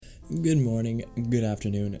Good morning, good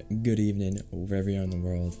afternoon, good evening, wherever you are in the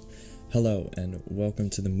world. Hello, and welcome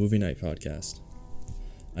to the Movie Night Podcast.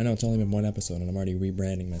 I know it's only been one episode, and I'm already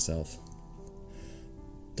rebranding myself.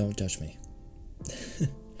 Don't judge me.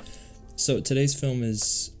 So today's film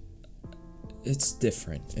it's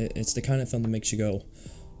different. It's the kind of film that makes you go,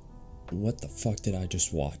 what the fuck did I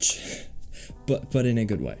just watch? but in a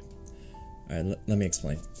good way. Alright, let me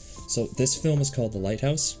explain. So this film is called The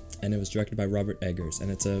Lighthouse, and it was directed by Robert Eggers, and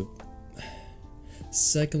it's a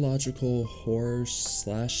psychological horror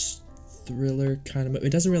 / thriller kind of.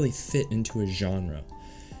 It doesn't really fit into a genre.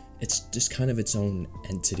 It's just kind of its own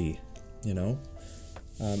entity, you know?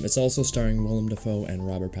 It's also starring Willem Dafoe and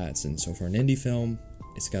Robert Pattinson, so for an indie film,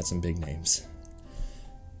 it's got some big names.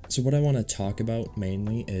 So what I want to talk about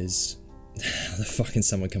mainly is how the fuck can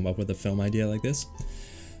someone come up with a film idea like this?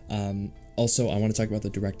 Also, I want to talk about the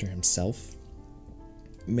director himself,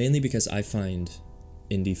 mainly because I find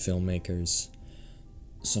indie filmmakers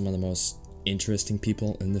some of the most interesting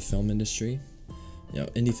people in the film industry. You know,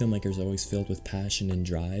 indie filmmakers are always filled with passion and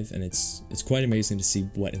drive, and it's quite amazing to see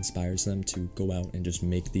what inspires them to go out and just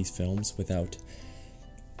make these films without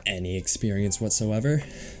any experience whatsoever.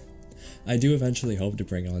 I do eventually hope to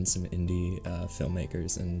bring on some indie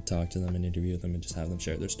filmmakers and talk to them and interview them and just have them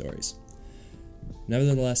share their stories.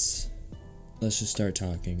 Nevertheless, let's just start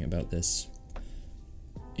talking about this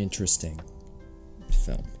interesting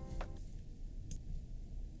film.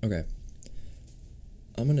 Okay,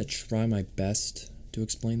 I'm gonna try my best to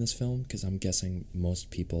explain this film because I'm guessing most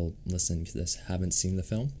people listening to this haven't seen the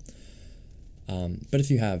film. But if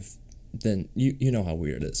you have, then you know how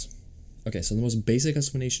weird it is. Okay, so the most basic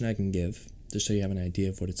explanation I can give, just so you have an idea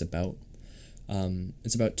of what it's about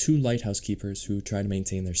two lighthouse keepers who try to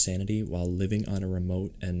maintain their sanity while living on a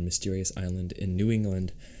remote and mysterious island in New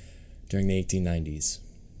England during the 1890s.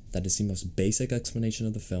 That is the most basic explanation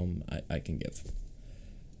of the film I can give.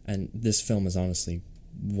 And this film is honestly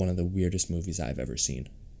one of the weirdest movies I've ever seen.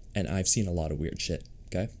 And I've seen a lot of weird shit,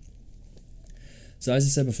 okay? So as I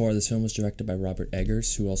said before, this film was directed by Robert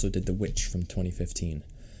Eggers, who also did The Witch from 2015.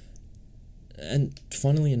 And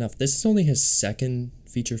funnily enough, this is only his second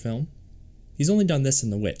feature film. He's only done this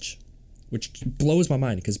and The Witch, which blows my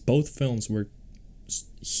mind because both films were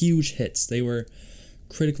huge hits. They were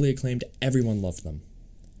critically acclaimed. Everyone loved them.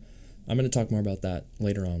 I'm going to talk more about that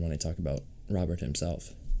later on when I talk about Robert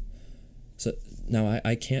himself. So now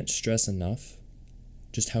I can't stress enough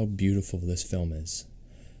just how beautiful this film is.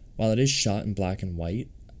 While it is shot in black and white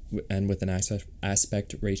and with an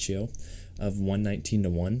aspect ratio of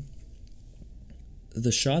 1:19:1,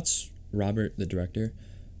 the shots Robert, the director,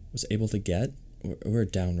 was able to get were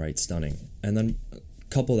downright stunning. And then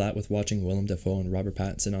couple that with watching Willem Dafoe and Robert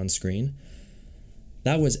Pattinson on screen,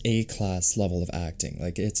 that was A-class level of acting.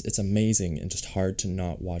 Like, it's amazing and just hard to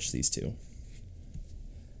not watch these two.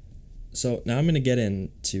 So now I'm going to get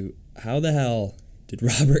into how the hell did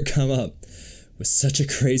Robert come up with such a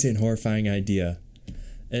crazy and horrifying idea.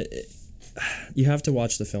 You have to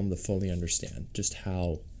watch the film to fully understand just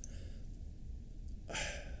how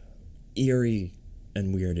eerie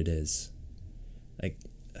and weird it is. Like,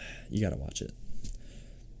 you gotta watch it.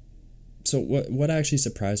 So what actually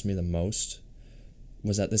surprised me the most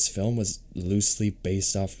was that this film was loosely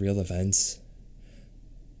based off real events.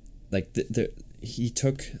 Like, he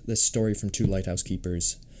took this story from two lighthouse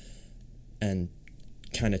keepers and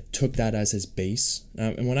kind of took that as his base.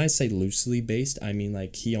 And when I say loosely based, I mean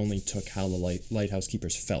like he only took how the lighthouse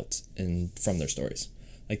keepers felt from their stories.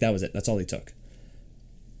 Like, that was it. That's all he took.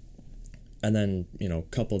 And then,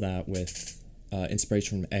 couple that with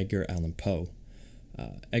inspiration from Edgar Allan Poe.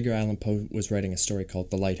 Edgar Allan Poe was writing a story called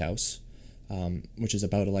The Lighthouse, which is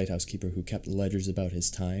about a lighthouse keeper who kept ledgers about his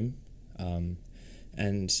time,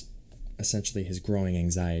 and essentially his growing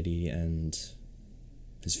anxiety and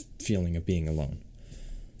his feeling of being alone.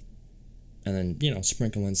 And then,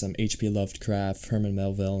 sprinkle in some H.P. Lovecraft, Herman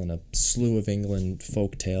Melville, and a slew of England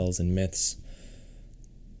folk tales and myths.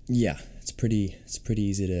 Yeah, it's pretty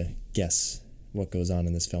easy to guess what goes on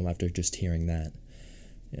in this film after just hearing that.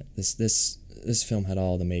 Yeah, this film had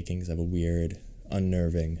all the makings of a weird,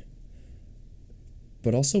 unnerving,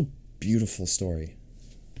 but also beautiful story.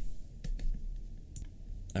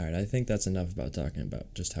 Alright, I think that's enough about talking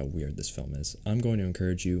about just how weird this film is. I'm going to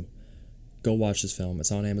encourage you, go watch this film. It's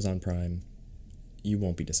on Amazon Prime. You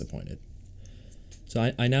won't be disappointed.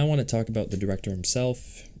 So I now want to talk about the director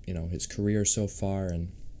himself, his career so far,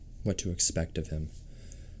 and what to expect of him.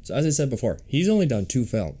 So as I said before, he's only done two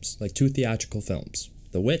films, like two theatrical films,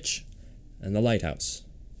 The Witch and The Lighthouse.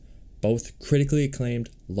 Both critically acclaimed,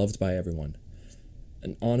 loved by everyone.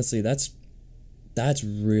 And honestly, that's That's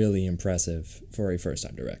really impressive for a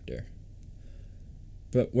first-time director.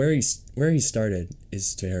 But where he started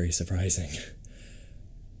is very surprising.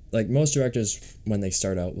 Like, most directors, when they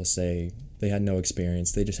start out, will say they had no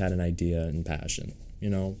experience, they just had an idea and passion. You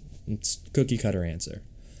know, it's cookie cutter answer.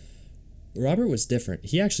 Robert was different.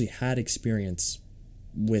 He actually had experience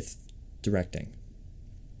with directing.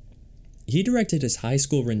 He directed his high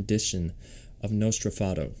school rendition of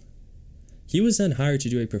Nosferatu. He was then hired to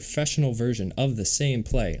do a professional version of the same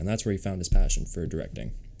play, and that's where he found his passion for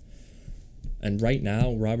directing. And right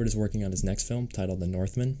now, Robert is working on his next film, titled The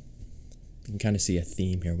Northman. You can kind of see a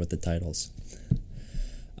theme here with the titles.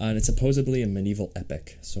 And it's supposedly a medieval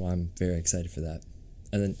epic, so I'm very excited for that.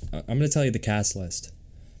 And then I'm going to tell you the cast list.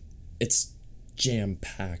 It's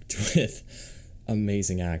jam-packed with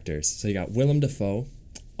amazing actors. So you got Willem Dafoe,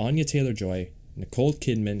 Anya Taylor-Joy, Nicole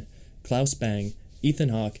Kidman, Klaus Bang, Ethan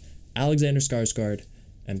Hawke, Alexander Skarsgård,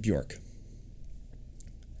 and Bjork.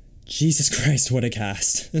 Jesus Christ, what a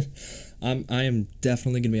cast. I am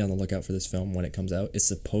definitely going to be on the lookout for this film when it comes out. It's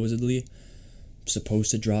supposedly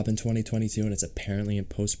supposed to drop in 2022, and it's apparently in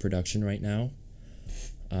post-production right now.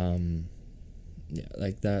 Yeah,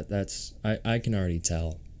 like that's I can already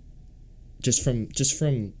tell. Just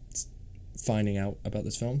from finding out about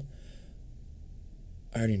this film,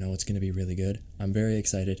 I already know it's going to be really good. I'm very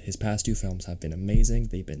excited. His past two films have been amazing.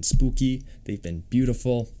 They've been spooky. They've been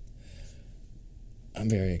beautiful. I'm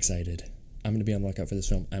very excited. I'm going to be on the lookout for this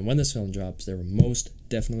film. And when this film drops, there will most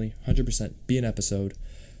definitely, 100%, be an episode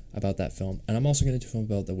about that film. And I'm also going to do a film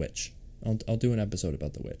about The Witch. I'll do an episode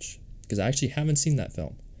about The Witch. Because I actually haven't seen that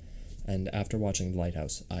film. And after watching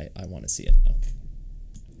Lighthouse, I want to see it now.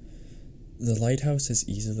 The Lighthouse is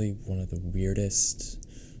easily one of the weirdest,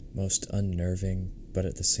 most unnerving, but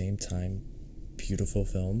at the same time, beautiful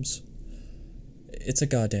films. It's a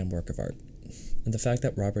goddamn work of art. And the fact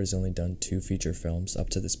that Robert has only done 2 feature films up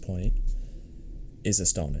to this point is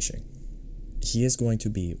astonishing. He is going to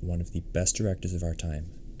be one of the best directors of our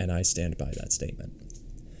time, and I stand by that statement.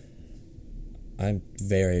 I'm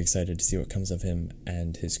very excited to see what comes of him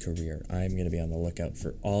and his career. I'm going to be on the lookout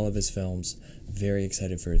for all of his films, very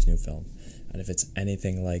excited for his new film. And if it's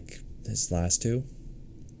anything like his last 2,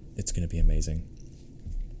 it's going to be amazing.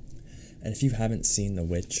 And if you haven't seen The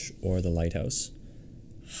Witch or The Lighthouse,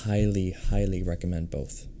 highly, highly recommend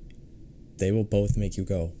both. They will both make you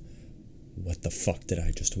go, what the fuck did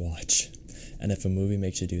I just watch? And if a movie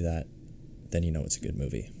makes you do that, then you know it's a good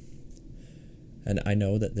movie. And I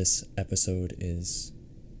know that this episode is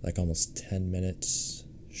like almost 10 minutes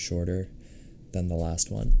shorter than the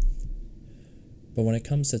last one. But when it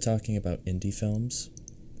comes to talking about indie films,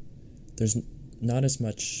 there's not as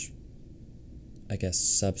much, I guess,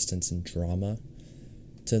 substance and drama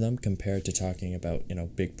to them compared to talking about,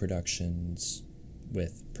 big productions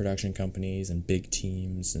with production companies and big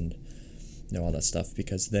teams and, all that stuff.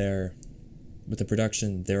 Because with the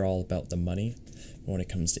production, they're all about the money. But when it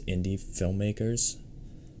comes to indie filmmakers,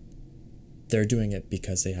 they're doing it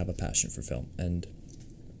because they have a passion for film. And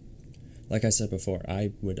like I said before,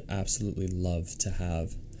 I would absolutely love to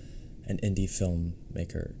have an indie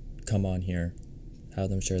filmmaker come on here, have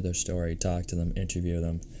them share their story, talk to them, interview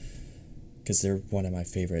them, because they're one of my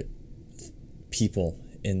favorite people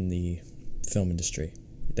in the film industry.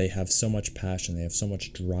 They have so much passion, they have so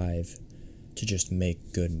much drive to just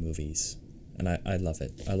make good movies. And I love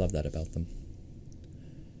it. I love that about them.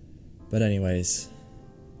 But anyways,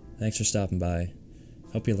 thanks for stopping by.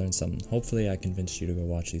 Hope you learned something. Hopefully I convinced you to go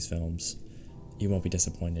watch these films. You won't be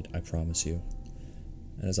disappointed, I promise you.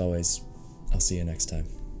 And as always, I'll see you next time.